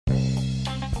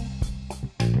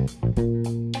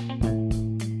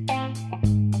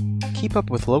Keep up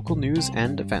with local news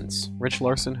and events. Rich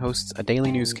Larson hosts a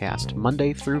daily newscast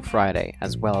Monday through Friday,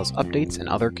 as well as updates and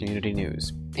other community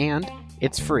news. And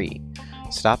it's free.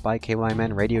 Stop by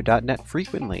kymnradio.net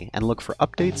frequently and look for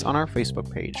updates on our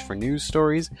Facebook page for news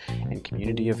stories and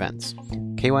community events.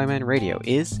 KYMN Radio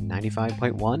is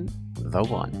 95.1 The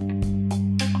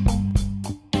One.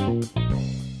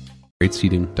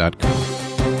 GreatSeating.com.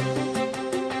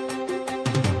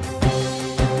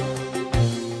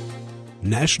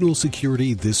 National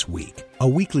Security This Week, a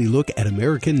weekly look at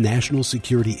American national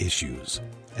security issues.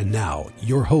 And now,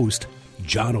 your host,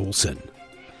 Jon Olson.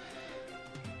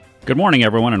 Good morning,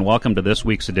 everyone, and welcome to this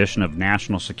week's edition of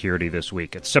National Security This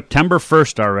Week. It's September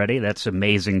 1st already. That's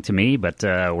amazing to me, but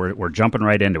we're jumping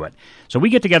right into it. So we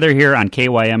get together here on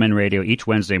KYMN Radio each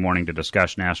Wednesday morning to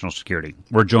discuss national security.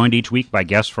 We're joined each week by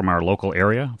guests from our local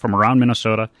area, from around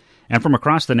Minnesota, and from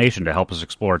across the nation to help us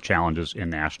explore challenges in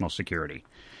national security.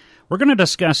 We're going to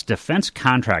discuss defense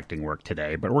contracting work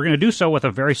today, but we're going to do so with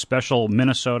a very special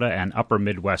Minnesota and Upper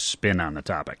Midwest spin on the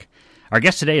topic. Our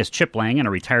guest today is Chip Laingen, a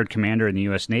retired commander in the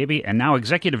U.S. Navy and now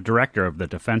Executive Director of the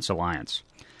Defense Alliance.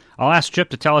 I'll ask Chip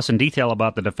to tell us in detail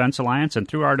about the Defense Alliance, and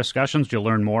through our discussions, you'll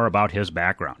learn more about his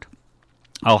background.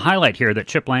 I'll highlight here that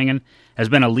Chip Laingen has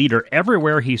been a leader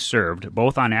everywhere he's served,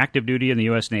 both on active duty in the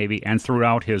U.S. Navy and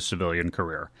throughout his civilian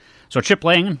career. So, Chip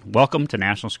Laingen, welcome to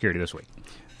National Security This Week.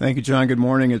 Thank you, John. Good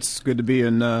morning. It's good to be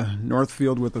in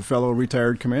Northfield with a fellow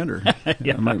retired commander.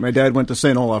 Yeah. My dad went to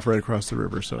St. Olaf right across the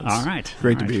river, so it's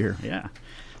great to be here. Yeah.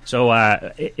 So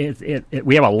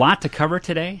we have a lot to cover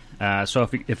today. So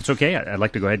if it's okay, I'd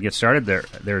like to go ahead and get started.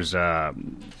 There's a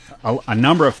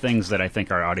number of things that I think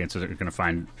our audiences are going to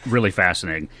find really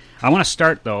fascinating. I want to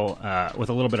start, though, with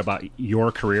a little bit about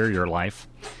your career, your life.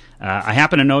 I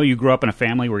happen to know you grew up in a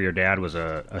family where your dad was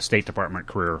a State Department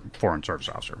career Foreign Service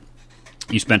officer.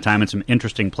 You spent time in some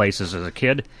interesting places as a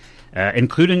kid,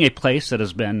 including a place that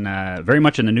has been very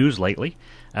much in the news lately.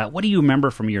 What do you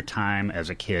remember from your time as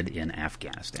a kid in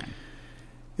Afghanistan?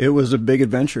 It was a big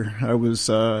adventure. I was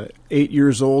 8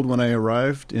 years old when I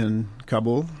arrived in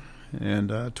Kabul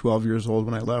and 12 years old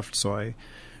when I left, so I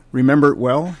remember it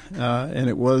well. And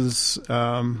it was...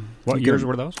 what years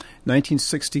were those?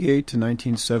 1968 to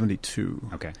 1972.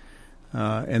 Okay.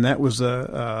 And that was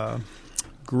a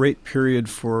great period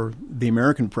for the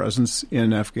American presence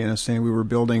in Afghanistan. We were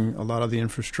building a lot of the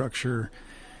infrastructure,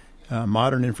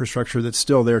 modern infrastructure that's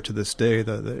still there to this day,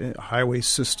 the highway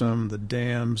system, the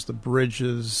dams, the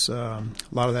bridges. A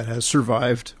lot of that has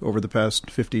survived over the past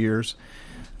 50 years.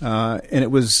 And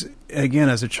it was, again,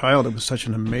 as a child, it was such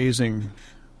an amazing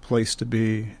place to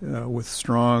be with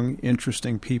strong,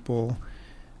 interesting people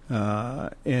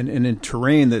and in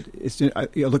terrain that it's. I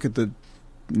look at the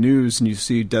news and you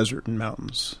see desert and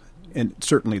mountains, and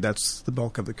certainly that's the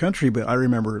bulk of the country, but I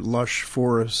remember lush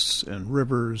forests and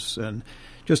rivers and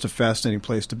just a fascinating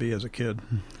place to be as a kid.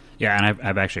 Yeah, and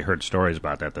I've actually heard stories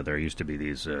about that there used to be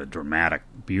these dramatic,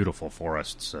 beautiful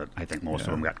forests that I think most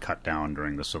of them got cut down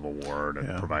during the Civil War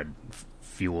to provide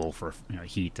fuel for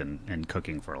heat and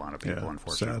cooking for a lot of people,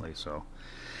 unfortunately. Sad. So,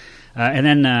 and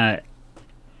then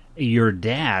your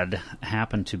dad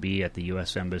happened to be at the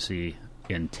U.S. Embassy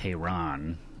in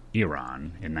Tehran, Iran,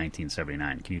 in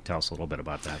 1979. Can you tell us a little bit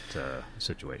about that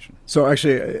situation? So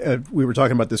actually, we were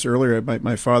talking about this earlier.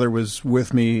 My father was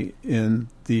with me in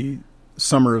the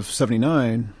summer of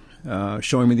 79,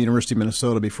 showing me the University of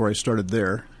Minnesota before I started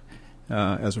there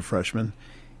as a freshman.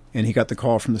 And he got the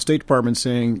call from the State Department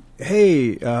saying,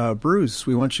 hey, Bruce,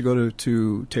 we want you to go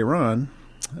to Tehran,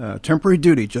 temporary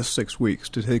duty, just 6 weeks,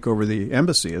 to take over the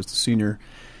embassy as the senior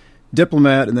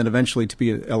diplomat, and then eventually to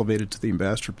be elevated to the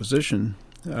ambassador position.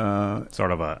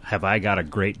 Sort of a, have I got a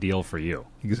great deal for you?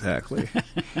 Exactly.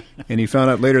 And he found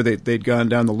out later they'd gone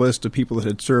down the list of people that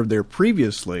had served there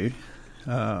previously.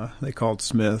 They called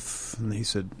Smith, and he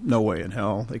said, no way in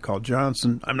hell. They called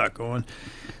Johnson. I'm not going.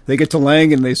 They get to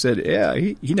Lang, and they said, yeah,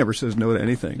 he never says no to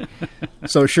anything.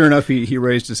 So sure enough, he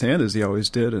raised his hand, as he always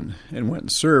did, and went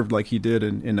and served like he did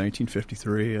in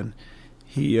 1953. And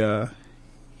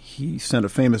he sent a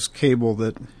famous cable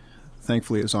that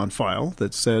thankfully is on file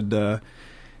that said to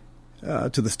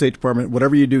the State Department,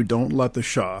 whatever you do, don't let the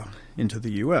Shah into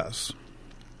the U.S.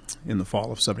 in the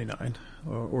fall of 79,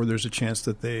 or there's a chance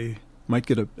that they might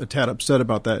get a tad upset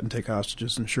about that and take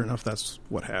hostages. And sure enough, that's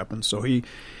what happened. So he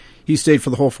stayed for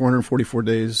the whole 444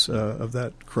 days of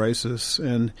that crisis.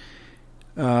 And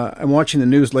I'm watching the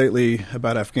news lately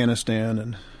about Afghanistan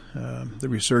and the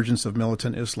resurgence of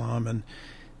militant Islam, and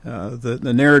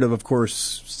the narrative, of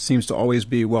course, seems to always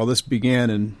be, well, this began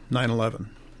in 9/11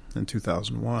 in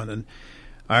 2001. And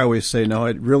I always say, no,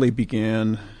 it really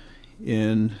began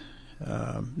in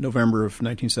November of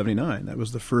 1979. That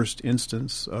was the first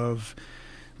instance of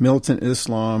militant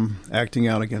Islam acting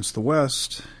out against the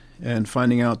West and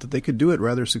finding out that they could do it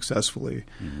rather successfully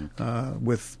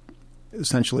with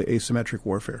essentially asymmetric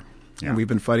warfare. Yeah. And we've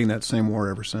been fighting that same war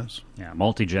ever since. Yeah,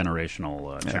 multi-generational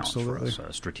challenge Absolutely. for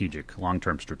us, strategic,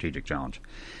 long-term strategic challenge.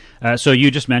 So you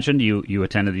just mentioned you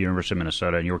attended the University of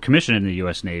Minnesota, and you were commissioned in the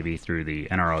U.S. Navy through the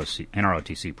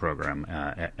NROTC program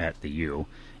at the U.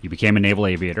 You became a naval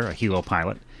aviator, a helo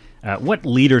pilot. What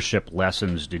leadership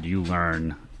lessons did you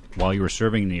learn while you were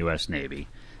serving in the U.S. Navy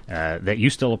that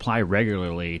you still apply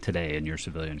regularly today in your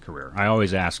civilian career? I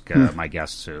always ask my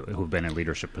guests who've been in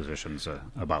leadership positions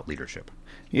about leadership.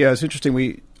 Yeah, it's interesting.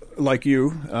 We, like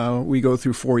you, we go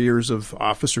through 4 years of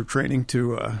officer training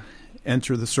to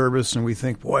enter the service, and we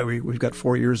think, boy, we've got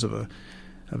 4 years of a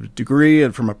degree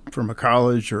and from a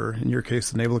college, or in your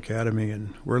case, the Naval Academy,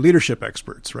 and we're leadership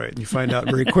experts, right? And you find out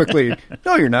very quickly,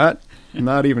 no, you're not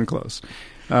even close.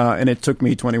 And it took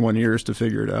me 21 years to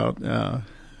figure it out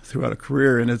throughout a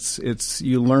career. And it's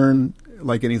you learn,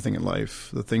 like anything in life,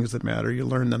 the things that matter. You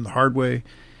learn them the hard way,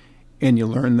 and you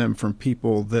learn them from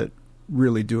people that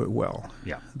really do it well,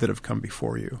 that have come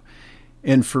before you.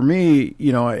 And for me,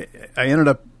 I ended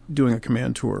up doing a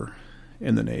command tour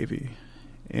in the Navy.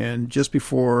 And just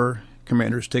before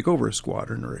commanders take over a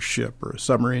squadron or a ship or a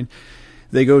submarine,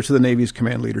 they go to the Navy's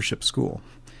Command Leadership School.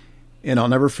 And I'll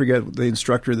never forget the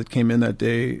instructor that came in that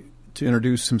day to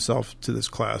introduce himself to this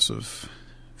class of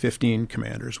 15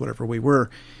 commanders, whatever we were.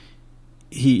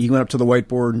 He went up to the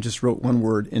whiteboard and just wrote one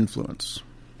word, influence.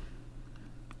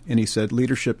 And he said,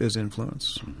 leadership is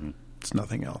influence. Mm-hmm. It's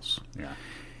nothing else. Yeah.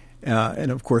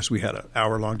 And, of course, we had an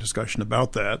hour-long discussion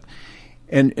about that.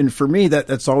 And for me,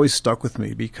 that's always stuck with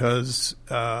me because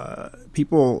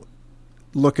people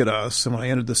look at us, and when I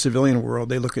entered the civilian world,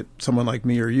 they look at someone like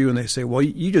me or you, and they say, well,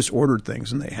 you just ordered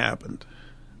things, and they happened.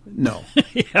 No.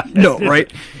 No,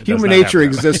 right? Human nature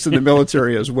exists in the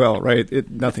military as well, right?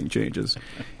 Nothing changes.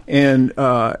 And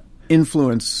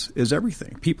influence is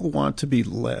everything. People want to be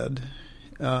led.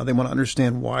 They want to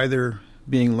understand why they're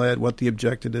being led, what the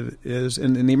objective is.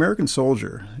 And in the American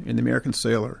soldier, in the American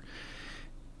sailor,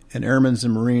 and airmen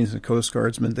and Marines and Coast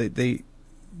Guardsmen, they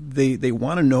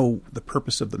want to know the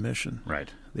purpose of the mission. Right.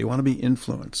 They want to be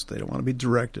influenced. They don't want to be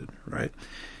directed, right?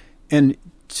 And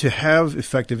to have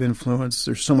effective influence,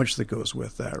 there's so much that goes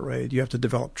with that, right? You have to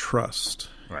develop trust.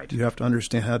 Right. You have to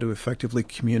understand how to effectively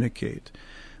communicate.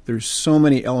 There's so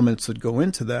many elements that go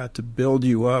into that to build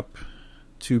you up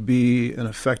to be an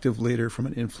effective leader from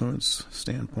an influence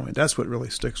standpoint. That's what really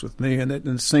sticks with me. And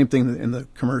the same thing in the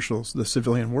commercials, the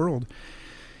civilian world.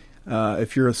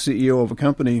 If you're a CEO of a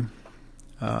company,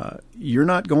 you're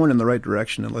not going in the right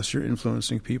direction unless you're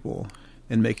influencing people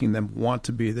and making them want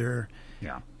to be there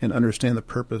and understand the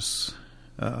purpose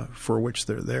for which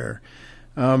they're there.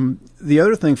 The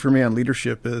other thing for me on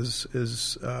leadership is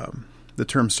the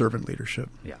term servant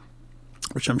leadership,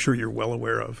 which I'm sure you're well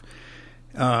aware of.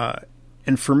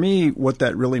 And for me, what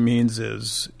that really means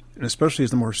is, and especially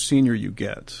as the more senior you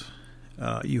get,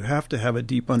 you have to have a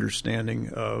deep understanding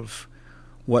of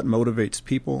what motivates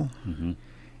people,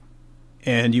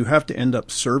 and you have to end up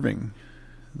serving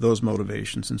those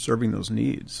motivations and serving those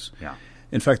needs. Yeah.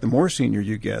 In fact, the more senior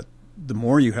you get, the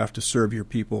more you have to serve your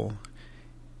people,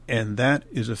 and that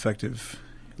is effective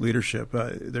leadership.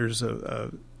 There's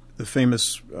the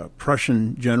famous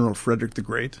Prussian general Frederick the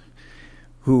Great,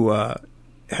 who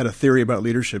had a theory about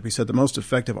leadership. He said the most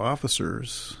effective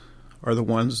officers are the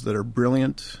ones that are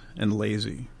brilliant and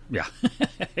lazy. Yeah,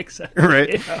 exactly.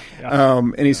 Right? Yeah.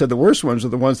 And he said the worst ones are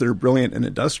the ones that are brilliant and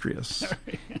industrious.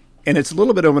 And it's a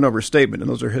little bit of an overstatement, and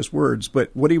those are his words.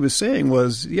 But what he was saying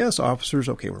was, yes, officers,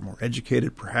 okay, we're more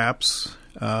educated perhaps.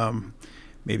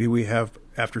 Maybe we have,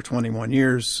 after 21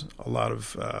 years, a lot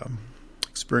of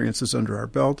experiences under our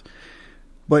belt.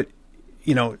 But,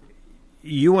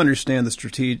 you understand the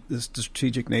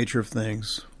strategic nature of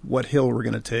things, what hill we're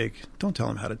going to take. Don't tell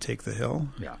them how to take the hill.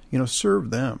 Yeah.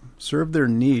 Serve them. Serve their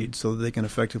needs so that they can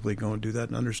effectively go and do that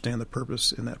and understand the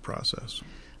purpose in that process.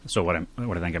 So what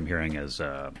I think I'm hearing is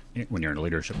when you're in a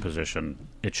leadership position,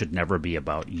 it should never be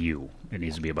about you. It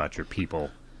needs to be about your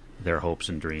people, their hopes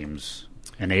and dreams,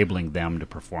 enabling them to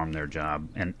perform their job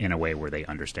and in a way where they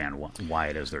understand why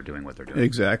it is they're doing what they're doing.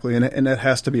 Exactly, and that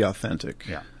has to be authentic.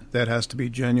 Yeah. That has to be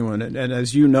genuine. And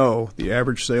as you know, the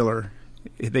average sailor,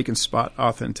 they can spot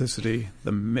authenticity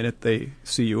the minute they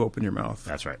see you open your mouth.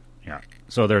 That's right. Yeah.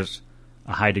 So there's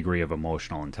a high degree of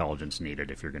emotional intelligence needed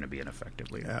if you're going to be an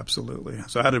effective leader. Absolutely.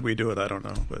 So how did we do it? I don't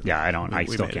know. But yeah, I don't. I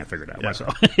we still made can't it. figure it out Yeah.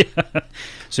 myself.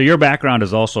 So your background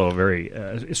is also very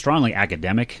strongly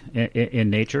academic in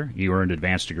nature. You earned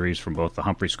advanced degrees from both the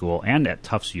Humphrey School and at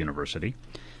Tufts University.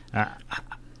 And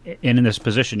in this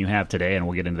position you have today, and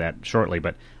we'll get into that shortly,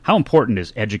 but how important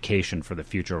is education for the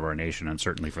future of our nation and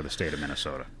certainly for the state of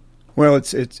Minnesota? Well,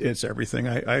 it's everything.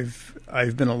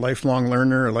 I've been a lifelong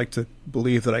learner. I like to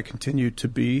believe that I continue to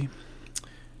be,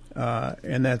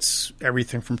 and that's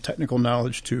everything from technical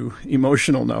knowledge to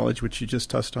emotional knowledge, which you just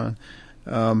touched on.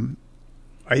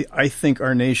 I think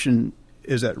our nation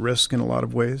is at risk in a lot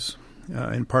of ways,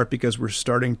 in part because we're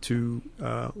starting to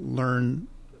learn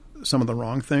some of the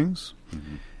wrong things.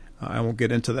 Mm-hmm. I won't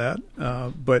get into that,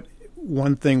 but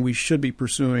one thing we should be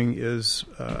pursuing is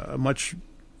a much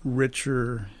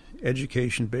richer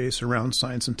education base around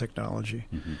science and technology.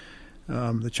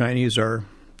 Mm-hmm. The Chinese are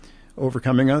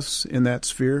overcoming us in that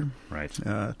sphere. Right.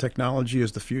 Technology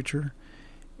is the future,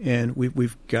 and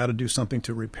we've got to do something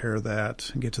to repair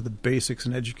that and get to the basics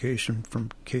in education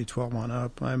from K-12 on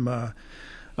up. I'm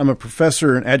a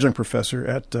professor, an adjunct professor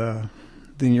at the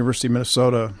University of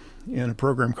Minnesota in a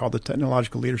program called the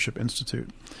Technological Leadership Institute,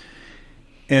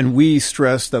 and we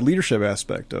stress that leadership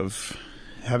aspect of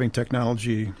having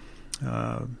technology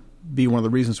be one of the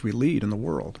reasons we lead in the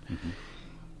world. Mm-hmm.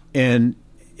 And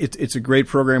it's a great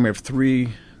program. We have 3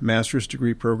 master's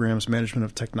degree programs: management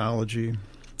of technology,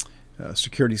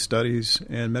 security studies,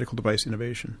 and medical device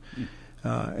innovation.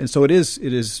 And so it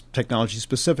is technology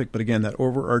specific, but again, that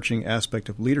overarching aspect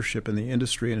of leadership in the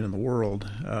industry and in the world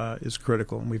is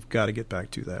critical, and we've got to get back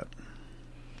to that.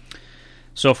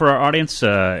 So for our audience,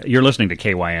 you're listening to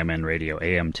KYMN Radio,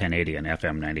 AM 1080 and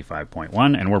FM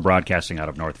 95.1, and we're broadcasting out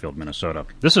of Northfield, Minnesota.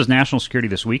 This is National Security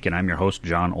This Week, and I'm your host,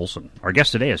 Jon Olson. Our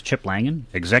guest today is Chip Laingen,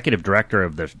 Executive Director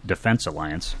of the Defense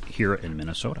Alliance here in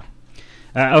Minnesota.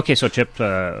 Okay, so Chip,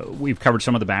 we've covered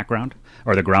some of the background,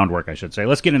 or the groundwork, I should say.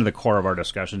 Let's get into the core of our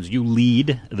discussions. You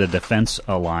lead the Defense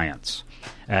Alliance.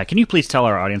 Can you please tell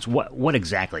our audience what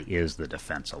exactly is the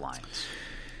Defense Alliance?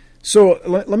 So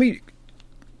let me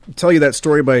tell you that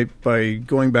story by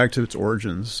going back to its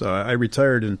origins. I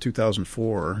retired in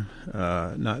 2004,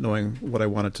 not knowing what I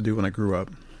wanted to do when I grew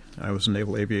up. I was a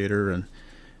naval aviator and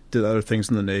did other things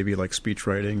in the Navy, like speech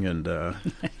writing and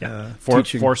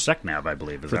teaching. For SecNav, I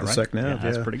believe. Is that right? For the SecNav,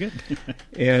 That's pretty good.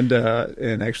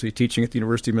 and actually teaching at the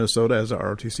University of Minnesota as a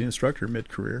ROTC instructor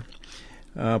mid-career.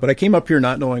 But I came up here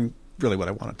not knowing really what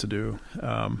I wanted to do.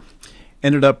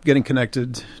 Ended up getting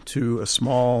connected to a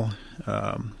small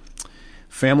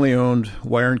family-owned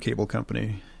wire and cable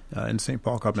company in St.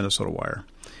 Paul called Minnesota Wire.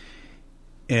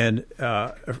 And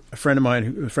a friend of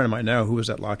mine now, who was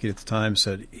at Lockheed at the time,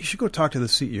 said, "You should go talk to the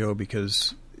CEO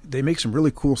because they make some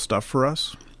really cool stuff for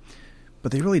us,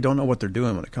 but they really don't know what they're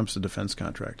doing when it comes to defense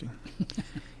contracting."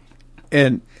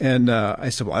 and I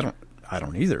said, "Well, I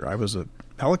don't either. I was a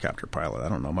helicopter pilot. I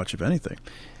don't know much of anything."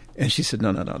 And she said,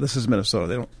 "No. This is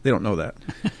Minnesota. They don't know that.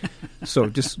 So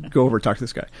just go over and talk to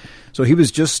this guy." So he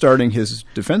was just starting his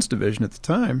defense division at the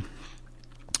time,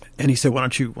 and he said, "Why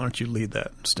don't you lead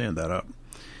that, stand that up?"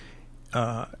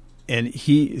 And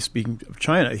he, speaking of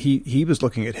China, he was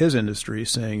looking at his industry,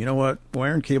 saying, "You know what?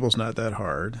 Wire and cable's not that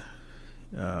hard.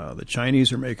 The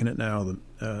Chinese are making it now.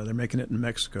 They're making it in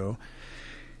Mexico,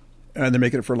 and they're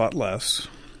making it for a lot less."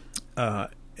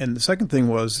 And the second thing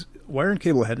was, wire and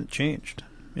cable hadn't changed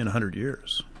in 100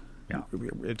 years. Yeah.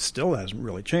 It still hasn't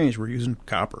really changed. We're using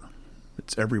copper.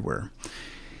 It's everywhere.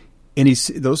 And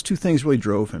those two things really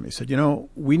drove him. He said,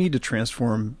 we need to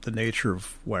transform the nature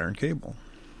of wire and cable.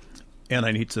 And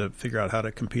I need to figure out how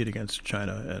to compete against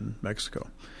China and Mexico.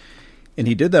 And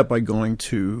he did that by going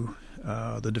to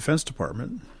the Defense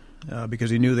Department because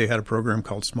he knew they had a program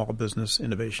called Small Business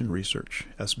Innovation Research,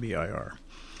 SBIR,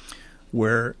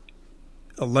 where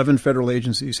 11 federal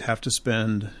agencies have to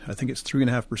spend, I think it's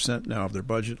 3.5% now of their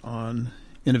budget on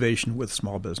innovation with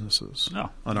small businesses,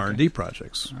 on R&D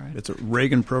projects. Right. It's a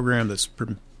Reagan program that's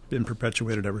been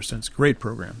perpetuated ever since. Great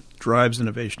program. Drives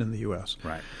innovation in the U.S.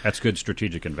 Right. That's good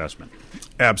strategic investment.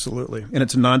 Absolutely. And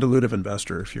it's a non-dilutive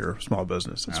investor if you're a small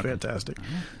business. It's fantastic.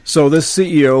 Mm-hmm. So this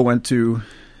CEO went to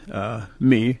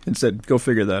me and said, "Go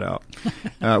figure that out."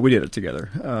 We did it together.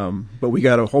 But we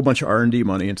got a whole bunch of R&D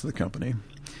money into the company.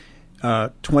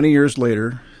 20 years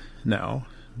later now,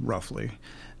 roughly,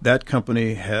 that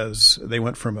company they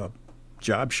went from a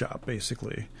job shop,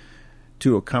 basically,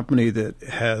 to a company that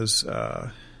has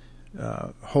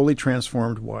wholly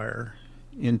transformed wire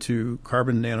into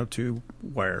carbon nanotube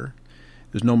wire.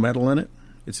 There's no metal in it.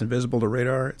 It's invisible to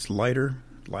radar. It's lighter,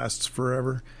 lasts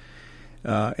forever,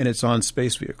 and it's on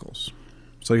space vehicles.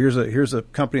 So here's a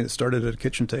company that started at a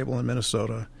kitchen table in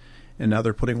Minnesota, and now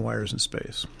they're putting wires in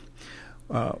space.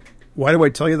 Why do I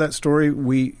tell you that story?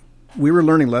 We were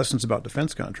learning lessons about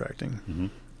defense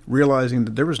contracting, realizing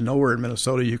that there was nowhere in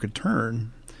Minnesota you could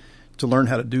turn to learn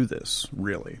how to do this,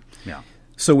 really. Yeah.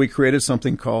 So we created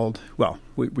something called,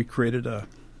 we created a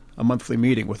monthly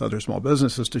meeting with other small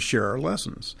businesses to share our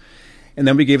lessons. And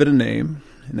then we gave it a name,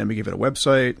 and then we gave it a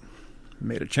website,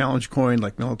 made a challenge coin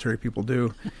like military people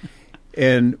do.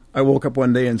 And I woke up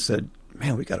one day and said,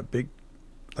 man, we got a big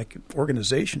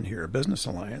organization here, a business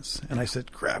alliance. And I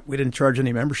said, crap, we didn't charge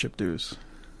any membership dues.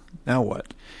 Now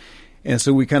what? And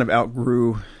so we kind of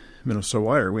outgrew Minnesota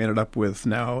Wire. We ended up with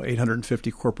now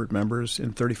 850 corporate members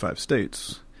in 35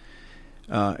 states.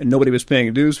 And nobody was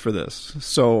paying dues for this.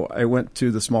 So I went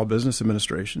to the Small Business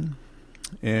Administration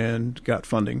and got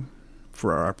funding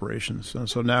for our operations. And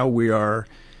so now we are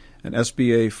an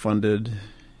SBA-funded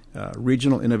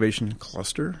regional innovation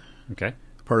cluster,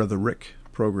 part of the RIC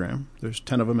program. There's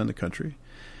 10 of them in the country.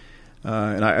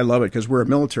 And I love it because we're a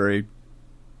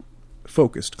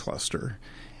military-focused cluster.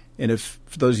 And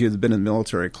for those of you that have been in the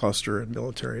military, cluster and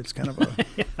military, it's kind of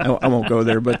I won't go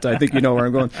there, but I think you know where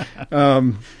I'm going.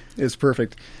 It's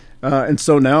perfect. And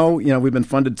so now, we've been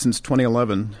funded since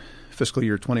 2011, fiscal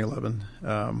year 2011,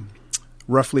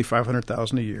 roughly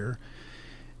 $500,000 a year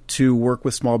to work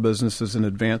with small businesses and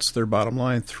advance their bottom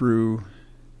line through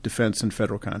defense and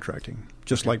federal contracting,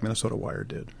 just like Minnesota Wire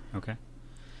did. Okay.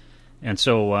 And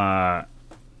so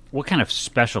what kind of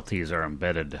specialties are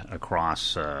embedded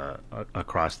across the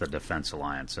Defense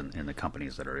Alliance and the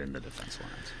companies that are in the Defense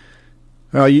Alliance?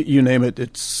 You name it,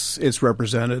 it's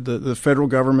represented. The federal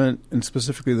government, and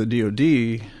specifically the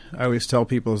DoD, I always tell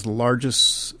people, is the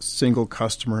largest single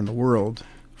customer in the world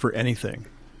for anything.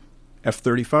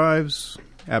 F-35s,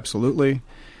 absolutely.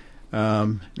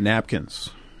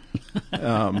 Napkins,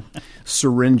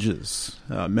 syringes,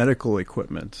 medical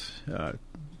equipment,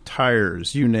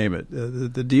 tires, you name it.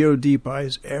 The DoD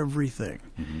buys everything.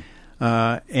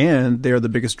 And they're the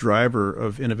biggest driver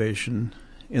of innovation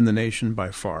in the nation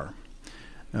by far.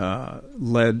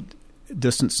 Led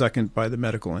distant second by the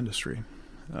medical industry.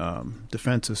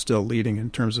 Defense is still leading in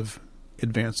terms of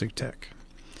advancing tech.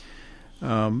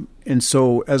 And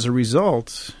so as a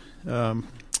result,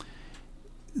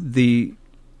 the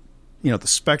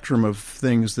spectrum of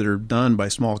things that are done by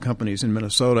small companies in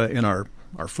Minnesota in our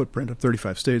footprint of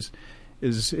 35 states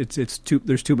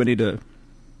there's too many to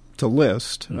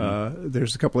list.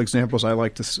 There's a couple examples I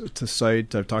like to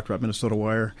cite. I've talked about Minnesota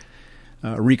Wire.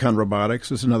 Recon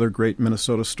Robotics is another great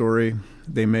Minnesota story.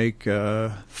 They make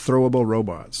throwable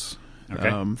robots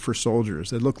for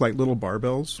soldiers. They look like little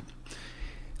barbells,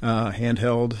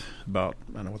 handheld, about,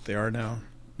 I don't know what they are now,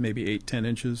 maybe 8-10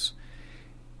 inches.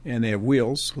 And they have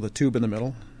wheels with a tube in the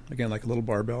middle, again, like a little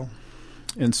barbell.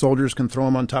 And soldiers can throw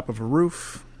them on top of a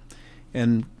roof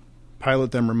and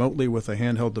pilot them remotely with a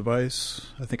handheld device,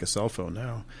 I think a cell phone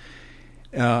now.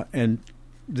 And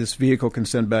this vehicle can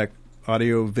send back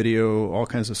audio, video, all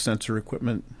kinds of sensor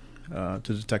equipment to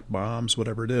detect bombs,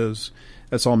 whatever it is.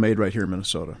 That's all made right here in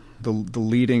Minnesota. The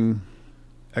leading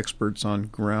experts on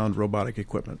ground robotic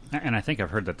equipment. And I think I've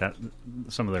heard that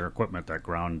some of their equipment, that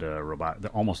ground robot,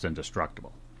 they're almost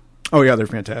indestructible. Oh, yeah, they're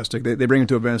fantastic. They bring them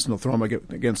to events and they'll throw them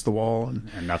against the wall. And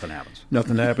nothing happens.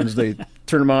 Nothing happens. They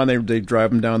turn them on, they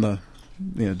drive them down the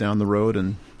road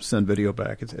and send video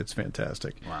back. It's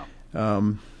fantastic. Wow.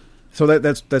 So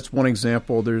that's one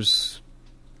example. There's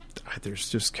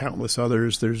just countless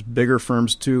others. There's bigger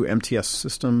firms too. MTS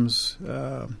Systems,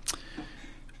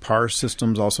 PAR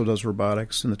Systems also does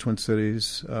robotics in the Twin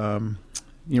Cities.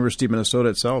 University of Minnesota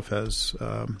itself has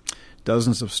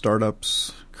dozens of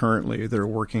startups currently that are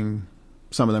working.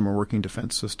 Some of them are working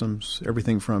defense systems.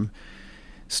 Everything from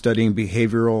studying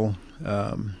behavioral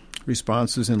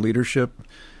responses in leadership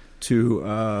to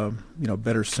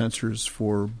better sensors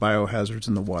for biohazards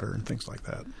in the water and things like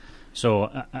that.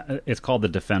 So it's called the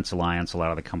Defense Alliance. A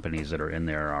lot of the companies that are in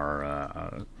there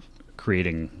are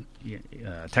creating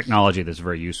technology that's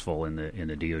very useful in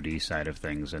the DoD side of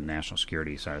things and national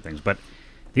security side of things. But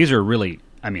these are really,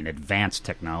 advanced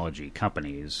technology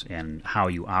companies, and how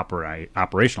you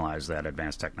operationalize that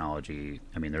advanced technology.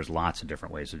 There's lots of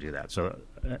different ways to do that. So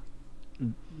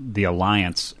the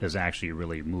Alliance is actually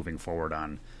really moving forward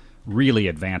on really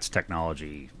advanced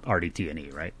technology, RDT&E,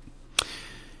 right?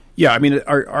 Yeah,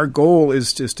 our goal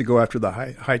is to go after the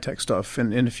high tech stuff,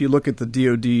 and if you look at the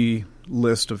DoD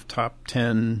list of top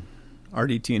 10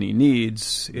 RDT&E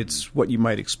needs, it's what you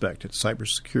might expect. It's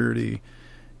cybersecurity,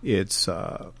 it's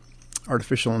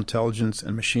artificial intelligence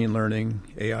and machine learning,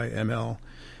 AI, ML.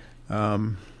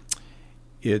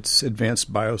 It's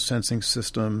advanced biosensing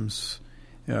systems.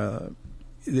 The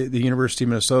University of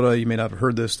Minnesota, you may not have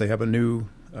heard this, they have a new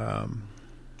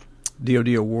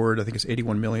DoD award. I think it's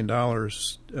 $81 million.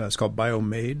 It's called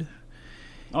BioMade.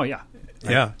 Oh, yeah.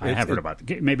 Yeah, I have heard about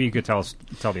it. Maybe you could tell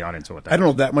the audience what that is. I don't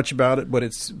know that much about it, but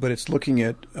it's looking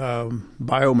at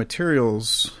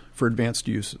biomaterials for advanced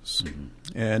uses,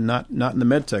 and not in the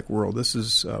medtech world. This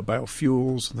is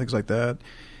biofuels and things like that.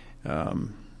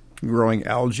 Growing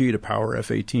algae to power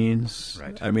F-18s.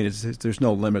 Right. I mean, there's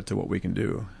no limit to what we can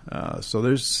do. So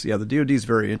the DoD is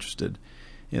very interested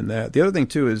in that. The other thing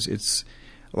too is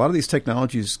a lot of these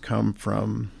technologies come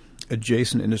from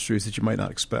adjacent industries that you might not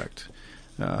expect.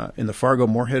 In the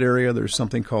Fargo-Moorhead area, there's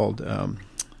something called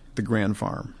the Grand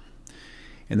Farm.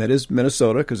 And that is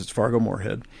Minnesota because it's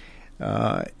Fargo-Moorhead.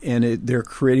 And they're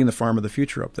creating the farm of the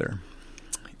future up there.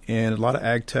 And a lot of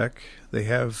ag tech. They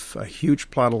have a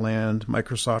huge plot of land.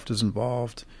 Microsoft is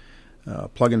involved.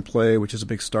 Plug and Play, which is a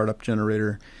big startup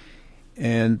generator.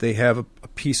 And they have a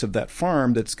piece of that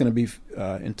farm that's going to be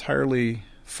entirely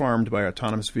farmed by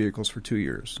autonomous vehicles for 2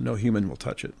 years. No human will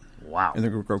touch it. Wow. And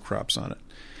they're going to grow crops on it.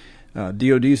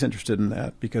 DoD is interested in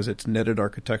that because it's netted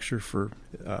architecture for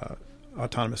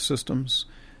autonomous systems.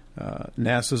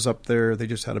 NASA's up there. They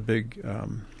just had a big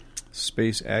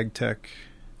space ag tech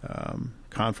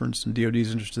conference, and DoD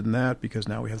is interested in that because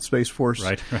now we have the Space Force.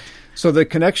 Right. So the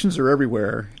connections are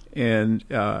everywhere, and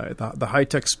the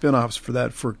high-tech spin-offs for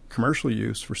that, for commercial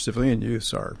use, for civilian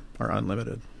use, are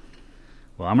unlimited.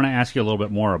 Well, I'm going to ask you a little bit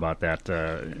more about that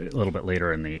a little bit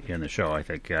later in the show, I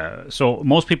think. So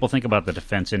most people think about the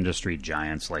defense industry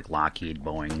giants like Lockheed,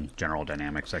 Boeing, General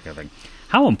Dynamics, that kind of thing.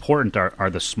 How important are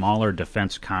the smaller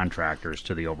defense contractors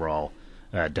to the overall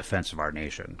defense of our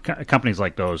nation? Companies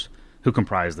like those who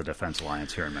comprise the Defense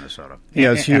Alliance here in Minnesota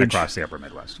it's huge. And across the upper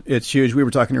Midwest. It's huge. We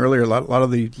were talking earlier, a lot of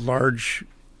the large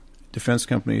defense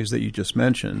companies that you just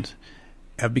mentioned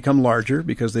have become larger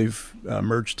because they've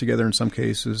merged together in some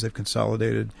cases, they've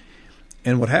consolidated.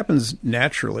 And what happens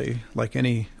naturally, like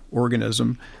any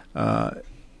organism,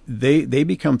 they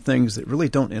become things that really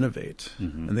don't innovate,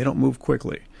 and they don't move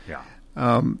quickly. Yeah.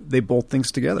 They bolt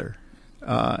things together.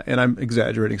 And I'm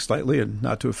exaggerating slightly, and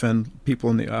not to offend people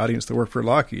in the audience that work for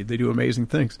Lockheed. They do amazing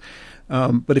things.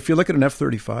 But if you look at an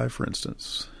F-35, for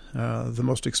instance, the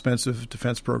most expensive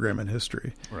defense program in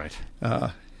history. Right.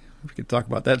 We could talk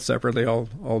about that separately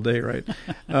all day, right?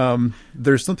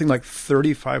 There's something like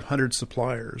 3,500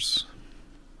 suppliers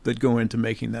that go into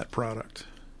making that product,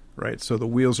 right? So the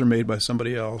wheels are made by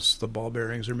somebody else. The ball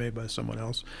bearings are made by someone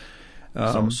else.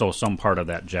 So some part of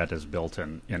that jet is built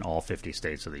in all 50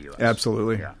 states of the U.S.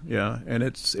 Absolutely, yeah. And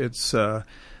it's a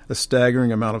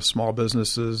staggering amount of small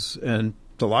businesses. And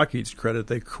to Lockheed's credit,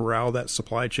 they corral that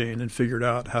supply chain and figured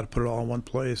out how to put it all in one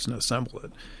place and assemble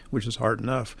it, which is hard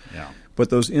enough. Yeah. But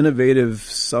those innovative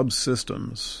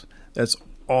subsystems, that's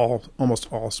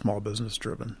almost all small business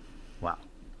driven. Wow.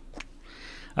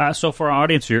 So for our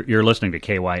audience, you're listening to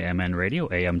KYMN Radio,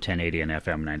 AM 1080 and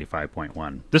FM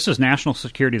 95.1. This is National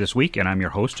Security This Week, and I'm your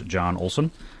host, Jon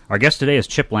Olson. Our guest today is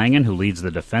Chip Laingen, who leads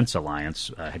the Defense Alliance,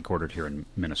 headquartered here in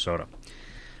Minnesota.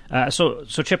 So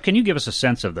Chip, can you give us a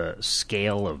sense of the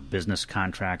scale of business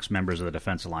contracts members of the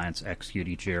Defense Alliance execute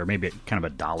each year? Maybe kind of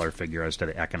a dollar figure as to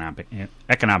the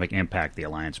economic impact the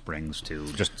alliance brings to,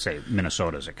 just say,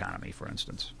 Minnesota's economy, for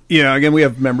instance. Yeah, again, we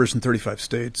have members in 35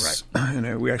 states. Right.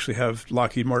 And we actually have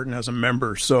Lockheed Martin as a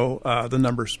member, so the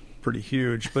number's pretty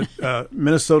huge. But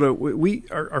Minnesota,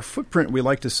 our footprint, we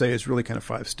like to say, is really kind of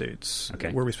 5 states,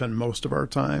 where we spend most of our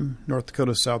time: North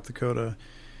Dakota, South Dakota,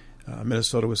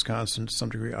 Minnesota, Wisconsin, to some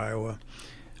degree Iowa.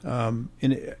 And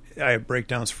I have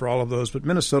breakdowns for all of those, but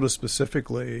Minnesota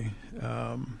specifically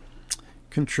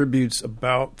contributes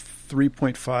about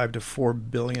 $3.5 to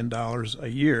 $4 billion a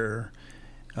year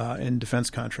in defense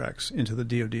contracts into the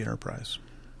DoD enterprise,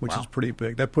 which is pretty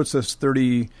big. That puts us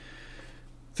 30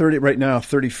 right now,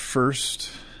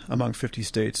 31st among 50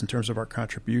 states in terms of our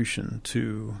contribution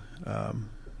to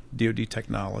DoD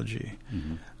technology.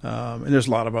 And there's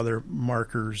a lot of other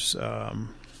markers.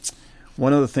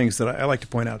 One of the things that I like to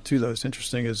point out, too, though, is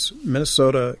interesting, is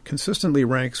Minnesota consistently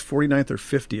ranks 49th or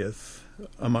 50th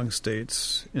among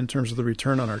states in terms of the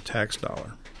return on our tax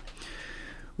dollar,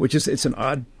 which is, it's an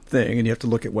odd thing, and you have to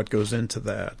look at what goes into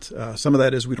that. Some of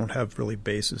that is we don't have really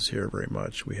bases here very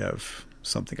much. We have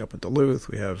something up in Duluth.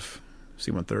 We have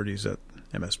C-130s at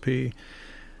MSP.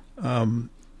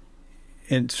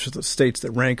 And the states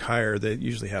that rank higher, they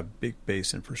usually have big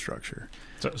base infrastructure.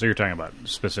 So you're talking about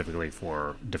specifically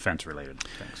for defense-related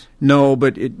things? No,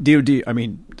 but DoD, I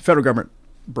mean, the federal government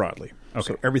broadly.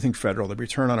 Okay. So everything federal, the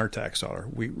return on our tax dollar,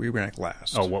 we rank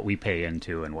last. Oh, what we pay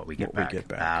into and what we get back. We get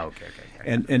back. Okay.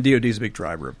 And DOD is a big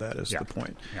driver of that, is the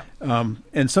point. Yeah.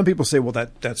 And some people say, well,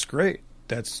 that's great.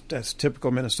 That's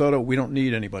typical Minnesota. We don't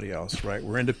need anybody else, right?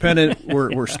 We're independent.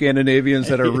 we're Scandinavians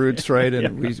at our roots, right?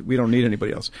 And we don't need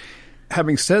anybody else.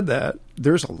 Having said that,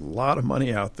 there's a lot of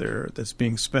money out there that's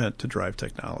being spent to drive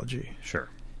technology. Sure.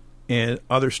 And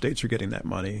other states are getting that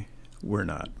money. We're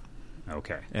not.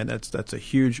 Okay. And that's a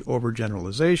huge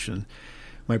overgeneralization.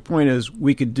 My point is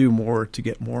we could do more to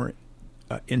get more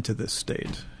into this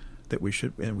state. That we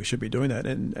should be doing that.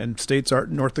 And states are,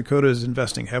 North Dakota is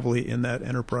investing heavily in that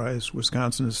enterprise.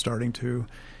 Wisconsin is starting to,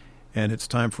 and it's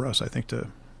time for us, I think, to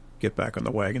get back on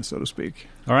the wagon, so to speak.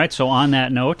 All right. So on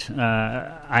that note,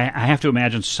 I have to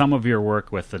imagine some of your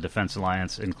work with the Defense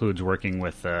Alliance includes working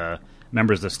with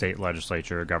members of the state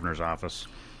legislature, governor's office,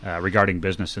 regarding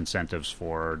business incentives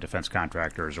for defense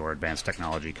contractors or advanced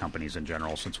technology companies in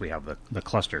general, since we have the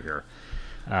cluster here.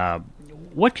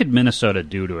 What could Minnesota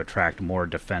do to attract more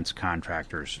defense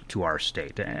contractors to our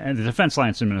state? And the Defense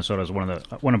Alliance in Minnesota is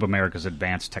one of America's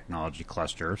advanced technology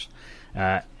clusters,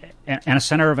 and a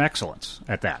center of excellence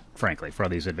at that, frankly, for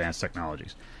these advanced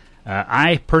technologies.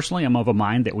 I personally am of a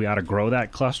mind that we ought to grow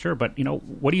that cluster, but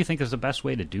what do you think is the best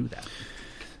way to do that?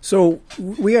 So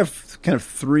we have kind of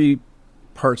three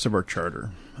parts of our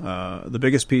charter. The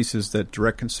biggest piece is that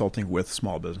direct consulting with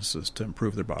small businesses to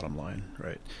improve their bottom line,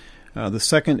 right? The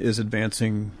second is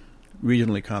advancing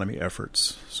regional economy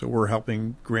efforts. So we're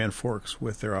helping Grand Forks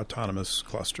with their autonomous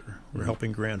cluster. We're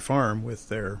helping Grand Farm with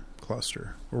their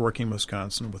cluster. We're working in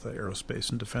Wisconsin with an aerospace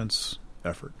and defense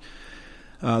effort.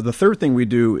 The third thing we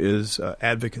do is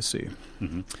advocacy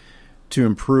to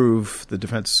improve the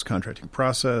defense contracting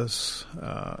process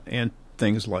and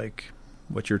things like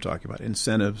what you're talking about,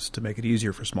 incentives to make it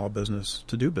easier for small business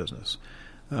to do business.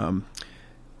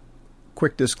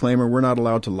 Quick disclaimer, we're not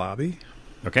allowed to lobby.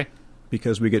 Okay.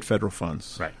 Because we get federal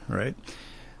funds. Right?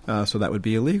 So that would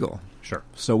be illegal. Sure.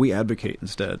 So we advocate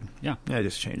instead. Yeah. I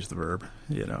just changed the verb.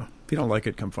 If you don't like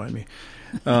it, come find me.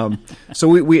 So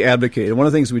we advocate. And one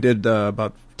of the things we did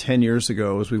about 10 years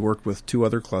ago is we worked with two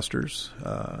other clusters.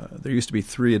 There used to be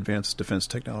 3 advanced defense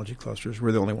technology clusters.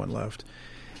 We're the only one left.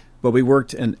 But we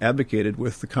worked and advocated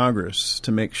with the Congress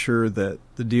to make sure that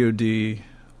the DOD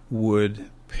would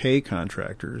pay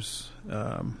contractors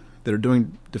that are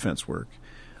doing defense work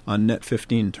on net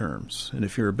 15 terms. And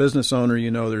if you're a business owner,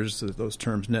 there's those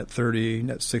terms net 30,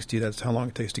 net 60. That's how long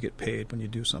it takes to get paid when you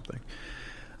do something.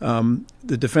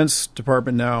 The Defense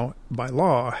Department now, by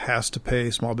law, has to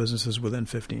pay small businesses within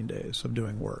 15 days of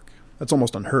doing work. That's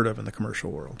almost unheard of in the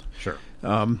commercial world. Sure.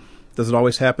 Does it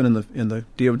always happen in the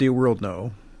DoD world?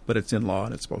 No, but it's in law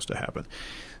and it's supposed to happen.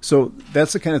 So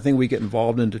that's the kind of thing we get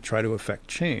involved in to try to affect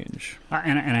change.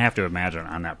 And I have to imagine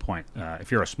on that point, if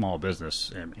you're a small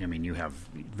business, you have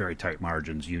very tight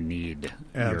margins. You need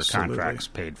your contracts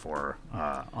paid for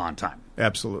on time.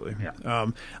 Absolutely. Yeah.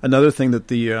 Another thing that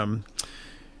the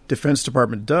Defense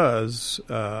Department does,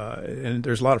 and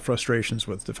there's a lot of frustrations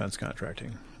with defense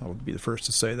contracting. I will be the first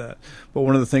to say that. But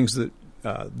one of the things that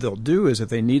they'll do is if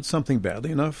they need something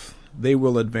badly enough, they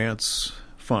will advance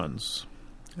funds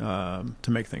to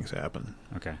make things happen.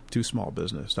 Okay. To small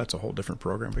business. That's a whole different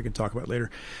program we can talk about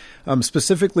later.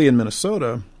 Specifically in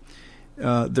Minnesota,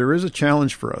 there is a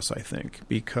challenge for us, I think,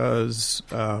 because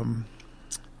the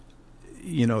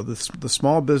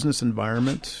small business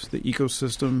environment, the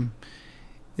ecosystem,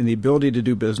 and the ability to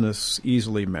do business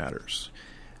easily matters.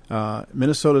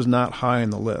 Minnesota is not high on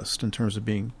the list in terms of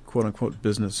being quote-unquote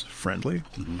business friendly.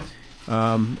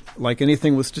 Like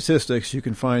anything with statistics, you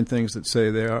can find things that say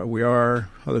we are,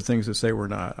 other things that say we're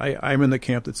not. I'm in the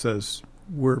camp that says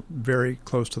we're very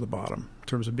close to the bottom in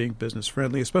terms of being business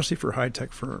friendly, especially for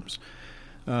high-tech firms.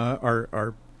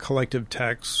 Our collective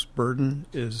tax burden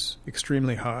is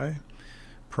extremely high,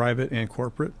 private and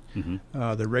corporate.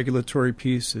 The regulatory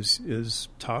piece is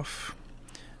tough.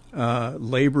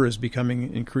 Labor is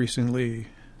becoming increasingly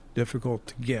difficult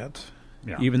to get,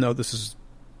 even though this is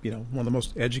one of the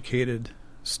most educated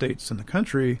states in the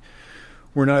country.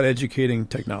 We're not educating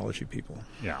technology people.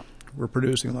 Yeah, we're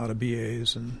producing a lot of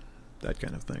BAs and that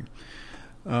kind of thing.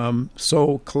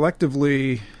 So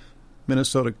collectively,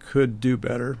 Minnesota could do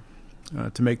better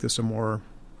to make this a more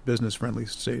business-friendly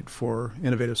state for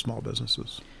innovative small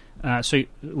businesses. So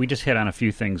we just hit on a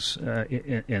few things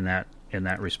in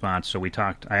that response. So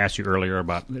I asked you earlier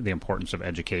about the importance of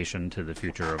education to the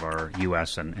future of our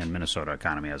U.S. and Minnesota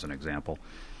economy, as an example.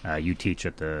 You teach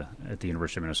at the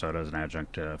University of Minnesota as an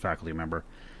adjunct faculty member.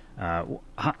 How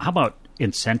about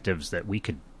incentives that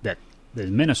the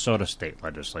Minnesota state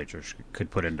legislature could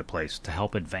put into place to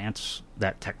help advance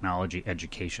that technology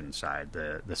education side,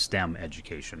 the STEM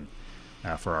education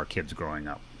for our kids growing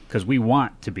up? Because we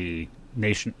want to be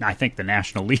the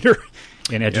national leader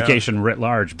in education writ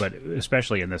large, but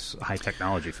especially in this high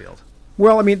technology field.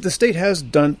 Well, I mean, the state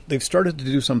they've started to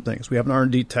do some things. We have an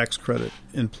R&D tax credit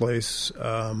in place.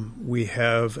 We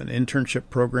have an internship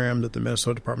program that the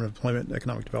Minnesota Department of Employment and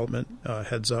Economic Development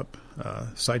heads up,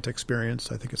 Site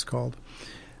Experience, I think it's called.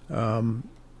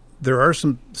 There are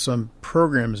some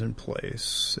programs in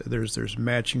place. There's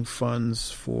matching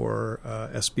funds for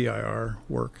SBIR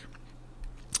work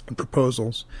and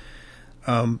proposals,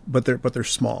 but they're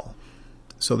small.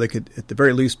 So they could, at the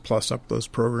very least, plus up those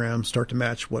programs, start to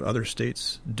match what other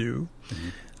states do.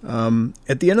 Mm-hmm.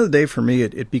 At the end of the day, for me,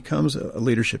 it becomes a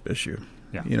leadership issue.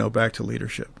 Yeah. Back to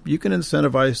leadership. You can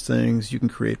incentivize things, you can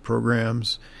create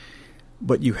programs,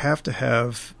 but you have to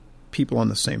have people on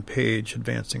the same page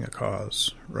advancing a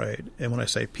cause, right? And when I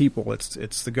say people,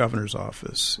 it's the governor's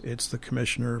office, it's the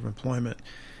commissioner of employment,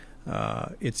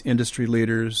 it's industry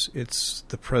leaders, it's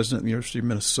the president of the University of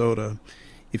Minnesota.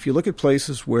 If you look at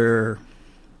places where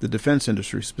the defense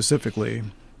industry specifically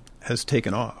has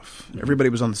taken off, everybody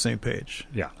was on the same page.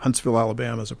 Yeah. Huntsville,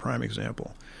 Alabama is a prime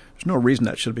example. There's no reason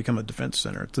that should have become a defense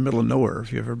center. It's the middle of nowhere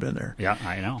if you've ever been there. Yeah,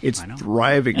 I know. It's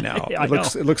thriving now. Yeah, it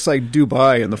looks like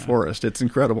Dubai in the forest. It's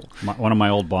incredible. One of my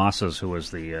old bosses, who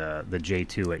was the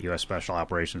J2 at U.S. Special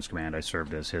Operations Command, I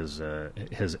served as his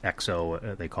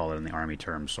XO, they call it in the Army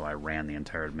terms, so I ran the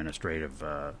entire administrative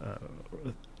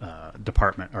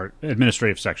department or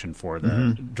administrative section for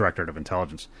the Directorate of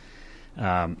Intelligence.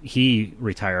 He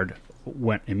retired,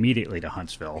 went immediately to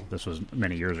Huntsville. This was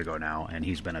many years ago now, and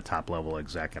he's been a top-level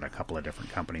exec at a couple of different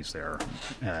companies there,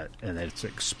 and it's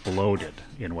exploded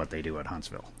in what they do at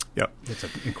Huntsville. Yep. It's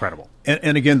incredible.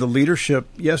 And again, the leadership,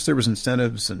 yes, there was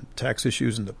incentives and tax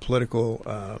issues, and the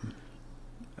political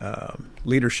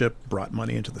leadership brought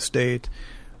money into the state.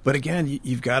 But again,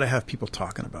 you've got to have people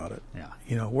talking about it.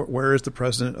 Yeah. Where is the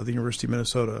president of the University of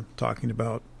Minnesota talking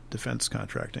about defense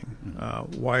contracting?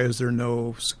 Why is there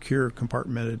no secure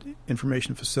compartmented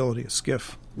information facility, a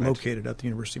SCIF, located at the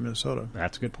University of Minnesota?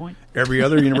 That's a good point. Every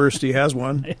other university has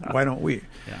one. Yeah. Why don't we?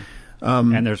 Yeah.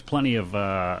 And there's plenty of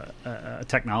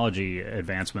technology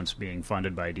advancements being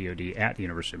funded by DoD at the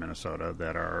University of Minnesota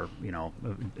that are,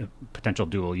 potential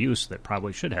dual use that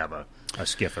probably should have a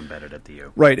SCIF embedded at the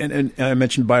U. Right, and I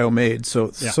mentioned BioMaid, so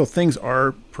things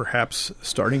are perhaps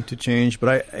starting to change.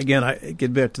 But I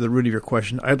get back to the root of your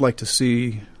question. I'd like to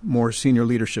see more senior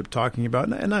leadership talking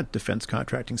about, and not defense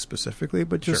contracting specifically,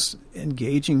 but just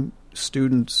engaging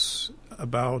students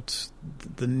about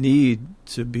the need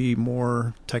to be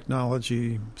more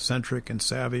technology-centric and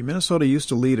savvy. Minnesota used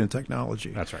to lead in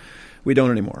technology. That's right. We don't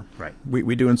anymore. Right.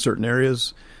 We do in certain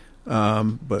areas,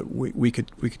 but we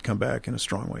could come back in a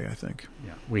strong way, I think.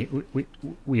 Yeah.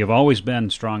 We have always been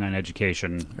strong on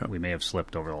education. Yep. We may have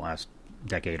slipped over the last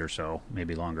decade or so,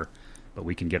 maybe longer, but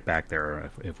we can get back there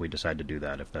if we decide to do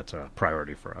that, if that's a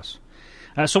priority for us.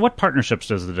 So what partnerships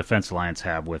does the Defense Alliance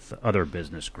have with other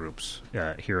business groups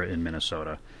here in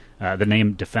Minnesota? The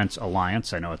name Defense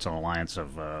Alliance, I know it's an alliance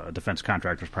of defense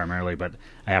contractors primarily, but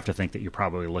I have to think that you're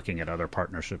probably looking at other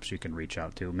partnerships you can reach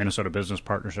out to. Minnesota Business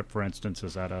Partnership, for instance,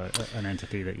 is that an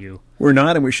entity that you... We're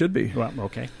not, and we should be. Well,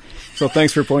 okay. So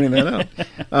thanks for pointing that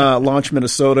out. Launch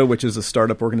Minnesota, which is a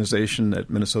startup organization at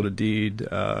Minnesota Deed.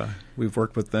 We've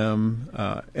worked with them.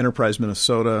 Enterprise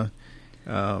Minnesota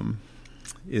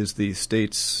is the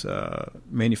state's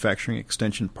Manufacturing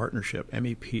Extension Partnership,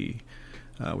 MEP,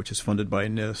 which is funded by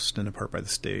NIST and in part by the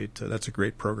state. That's a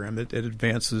great program. It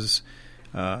advances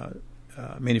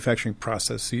manufacturing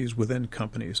processes within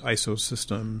companies, ISO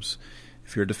systems.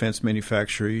 If you're a defense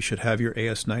manufacturer, you should have your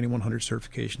AS9100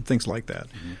 certification, things like that.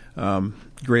 Mm-hmm.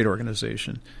 Great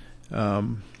organization.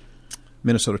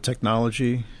 Minnesota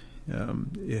Technology,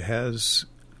 it has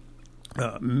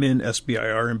MIN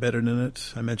SBIR embedded in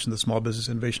it. I mentioned the Small Business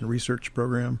Innovation Research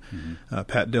Program. Mm-hmm.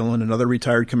 Pat Dillon, another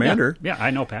retired commander. Yeah,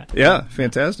 I know Pat. Yeah,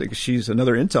 fantastic. She's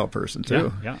another Intel person,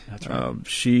 too. Yeah, that's right.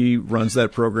 She runs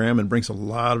that program and brings a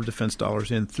lot of defense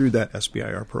dollars in through that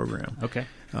SBIR program. Okay.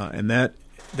 And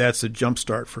that's a jump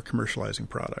start for commercializing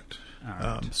product.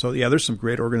 Right. So, there's some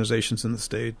great organizations in the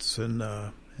states, and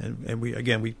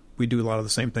we do a lot of the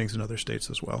same things in other states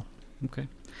as well. Okay.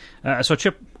 So,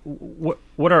 Chip,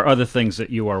 what are other things that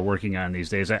you are working on these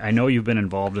days? I know you've been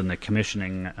involved in the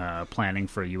commissioning planning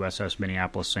for USS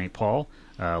Minneapolis St. Paul,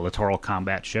 Littoral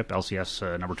Combat Ship,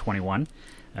 LCS number 21,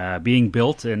 being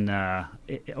built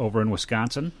over in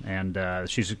Wisconsin, and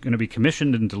she's going to be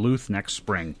commissioned in Duluth next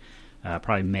spring.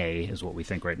 Probably May is what we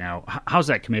think right now. How's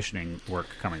that commissioning work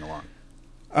coming along?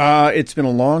 It's been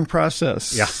a long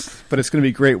process. Yeah. But it's going to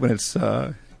be great when it's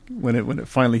when it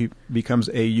finally becomes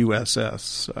a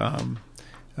USS.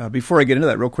 Before I get into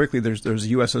that, real quickly, there's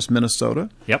USS Minnesota.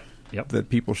 Yep. That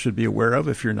people should be aware of.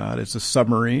 If you're not, it's a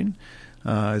submarine.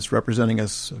 It's representing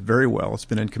us very well. It's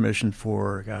been in commission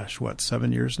for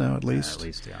 7 years now at least. At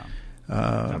least, yeah.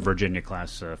 Virginia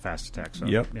class fast attack.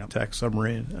 Yep, attack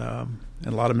submarine, and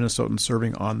a lot of Minnesotans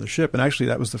serving on the ship. And actually,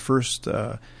 that was the first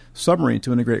submarine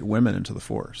to integrate women into the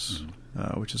force,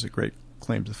 which is a great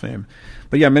claim to fame.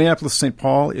 But yeah, Minneapolis-St.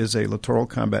 Paul is a littoral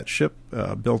combat ship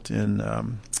built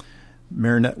in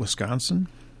Marinette, Wisconsin.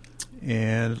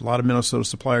 And a lot of Minnesota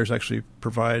suppliers actually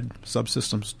provide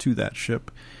subsystems to that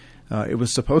ship. It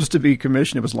was supposed to be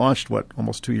commissioned. It was launched,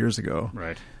 almost 2 years ago.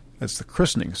 Right. That's the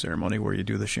christening ceremony where you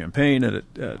do the champagne and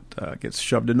it gets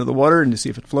shoved into the water and you see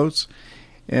if it floats.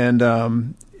 And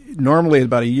normally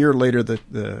about a year later,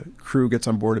 the crew gets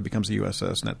on board. It becomes a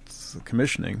USS, and that's the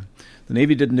commissioning. The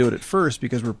Navy didn't do it at first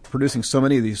because we're producing so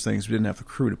many of these things, we didn't have the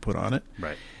crew to put on it.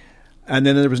 Right. And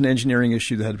then there was an engineering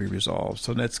issue that had to be resolved.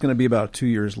 So that's going to be about 2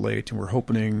 years late, and we're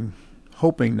hoping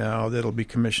now that it'll be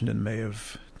commissioned in May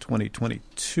of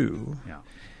 2022. Yeah.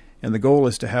 And the goal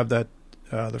is to have that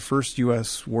the first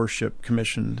U.S. warship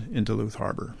commissioned in Duluth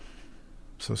Harbor.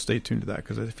 So stay tuned to that,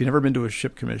 because if you've never been to a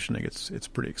ship commissioning, it's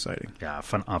pretty exciting. Yeah,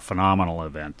 a phenomenal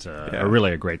event.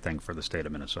 Really a great thing for the state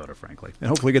of Minnesota, frankly. And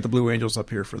hopefully get the Blue Angels up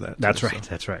here for that. That's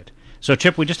right. So,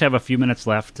 Chip, we just have a few minutes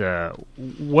left.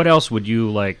 What else would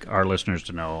you like our listeners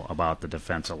to know about the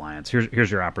Defense Alliance? Here's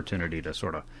your opportunity to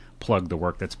sort of plug the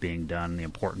work that's being done, the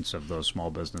importance of those small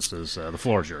businesses. The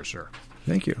floor is yours, sir.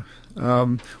 Thank you.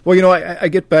 Well, I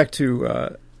get back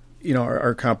to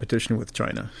our competition with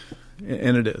China,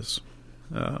 and it is.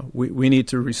 We need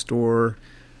to restore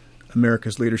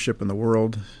America's leadership in the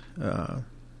world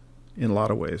in a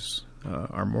lot of ways,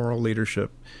 our moral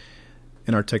leadership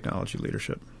and our technology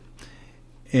leadership.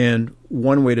 And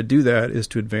one way to do that is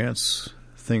to advance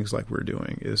things like we're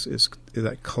doing, is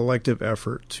that collective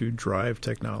effort to drive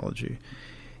technology.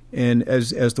 And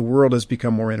as the world has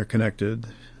become more interconnected,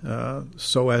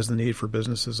 so has the need for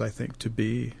businesses, I think, to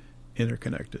be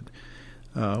interconnected.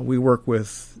 We work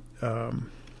with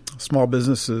small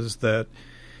businesses that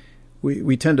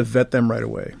we tend to vet them right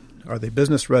away. Are they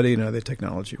business ready and are they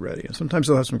technology ready? And sometimes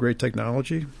they'll have some great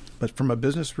technology, but from a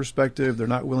business perspective, they're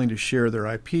not willing to share their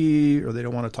IP or they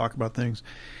don't want to talk about things.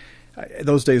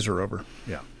 Those days are over.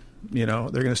 Yeah. They're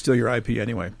going to steal your IP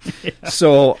anyway. Yeah.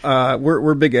 So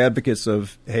we're big advocates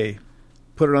of, hey,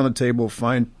 put it on the table,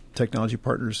 find technology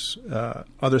partners,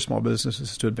 other small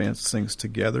businesses to advance things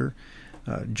together.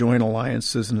 Join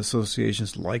alliances and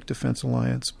associations like Defense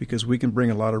Alliance, because we can bring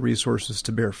a lot of resources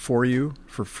to bear for you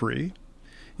for free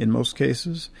in most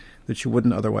cases that you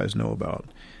wouldn't otherwise know about.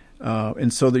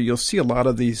 And so that you'll see a lot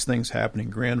of these things happening.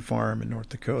 Grand Farm in North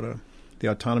Dakota, the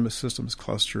Autonomous Systems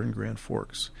Cluster in Grand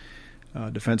Forks,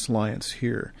 Defense Alliance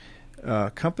here.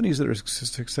 Companies that are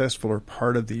successful are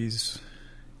part of these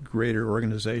greater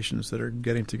organizations that are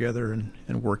getting together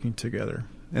and working together.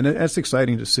 And that's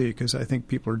exciting to see, because I think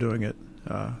people are doing it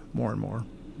more and more.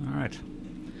 All right.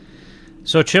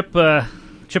 So, Chip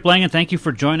Laingen, thank you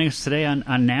for joining us today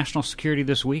on National Security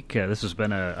This Week. This has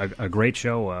been a great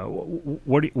show.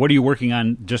 What are you working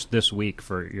on just this week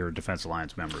for your Defense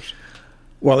Alliance members?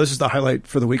 Well, this is the highlight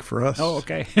for the week for us. Oh,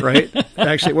 okay. Right?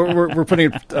 Actually, we're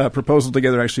putting a proposal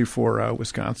together actually for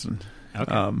Wisconsin.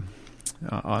 Okay.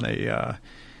 On a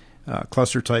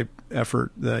cluster-type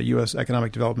effort. The U.S.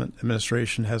 Economic Development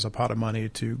Administration has a pot of money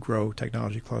to grow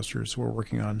technology clusters, so we're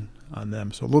working on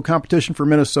them. So a little competition for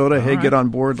Minnesota. All hey, right. Get on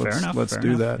board. Let's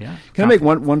do that. Yeah. Can I make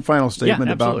one final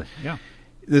statement about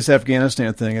this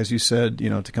Afghanistan thing? As you said,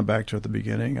 to come back to at the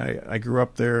beginning, I grew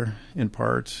up there in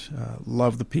part,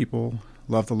 love the people,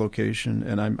 love the location,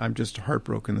 and I'm just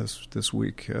heartbroken this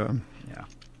week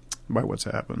by what's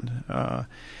happened.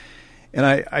 And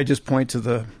I just point to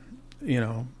the,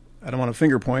 I don't want to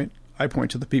finger point. I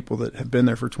point to the people that have been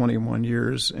there for 21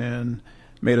 years and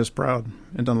made us proud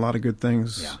and done a lot of good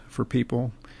things for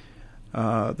people.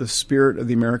 The spirit of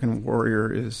the American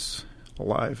warrior is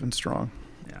alive and strong.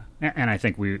 Yeah, and I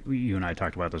think you and I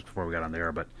talked about this before we got on the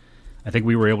air, but I think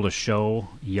we were able to show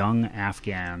young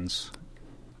Afghans,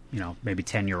 maybe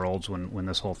 10-year-olds when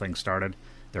this whole thing started.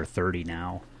 They're 30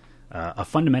 now. A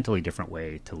fundamentally different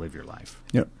way to live your life.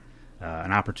 Yep.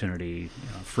 An opportunity,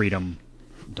 freedom,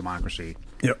 democracy.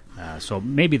 Yep. So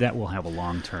maybe that will have a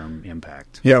long-term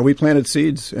impact. Yeah, we planted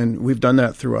seeds, and we've done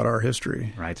that throughout our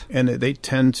history. Right. And they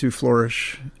tend to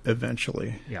flourish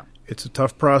eventually. Yeah. It's a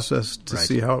tough process to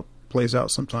see how it plays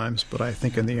out sometimes, but I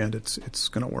think in the end it's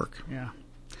going to work. Yeah.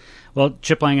 Well,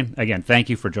 Chip Laingen, again, thank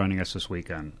you for joining us this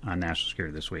week on National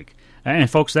Security This Week. And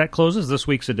folks, that closes this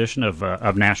week's edition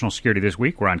of National Security This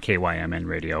Week. We're on KYMN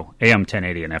Radio, AM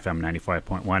 1080 and FM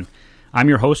 95.1. I'm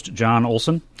your host, Jon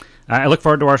Olson. I look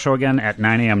forward to our show again at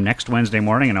 9 a.m. next Wednesday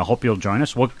morning, and I hope you'll join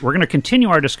us. We're going to continue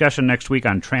our discussion next week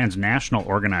on transnational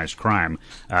organized crime,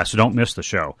 so don't miss the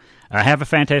show. Have a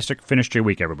fantastic finish to your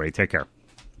week, everybody. Take care.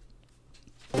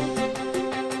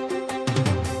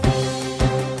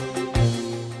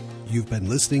 You've been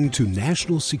listening to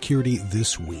National Security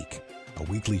This Week, a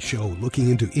weekly show looking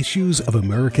into issues of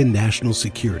American national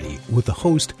security with the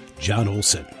host, Jon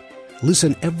Olson.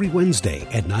 Listen every Wednesday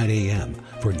at 9 a.m.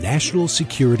 for National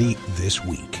Security This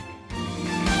Week.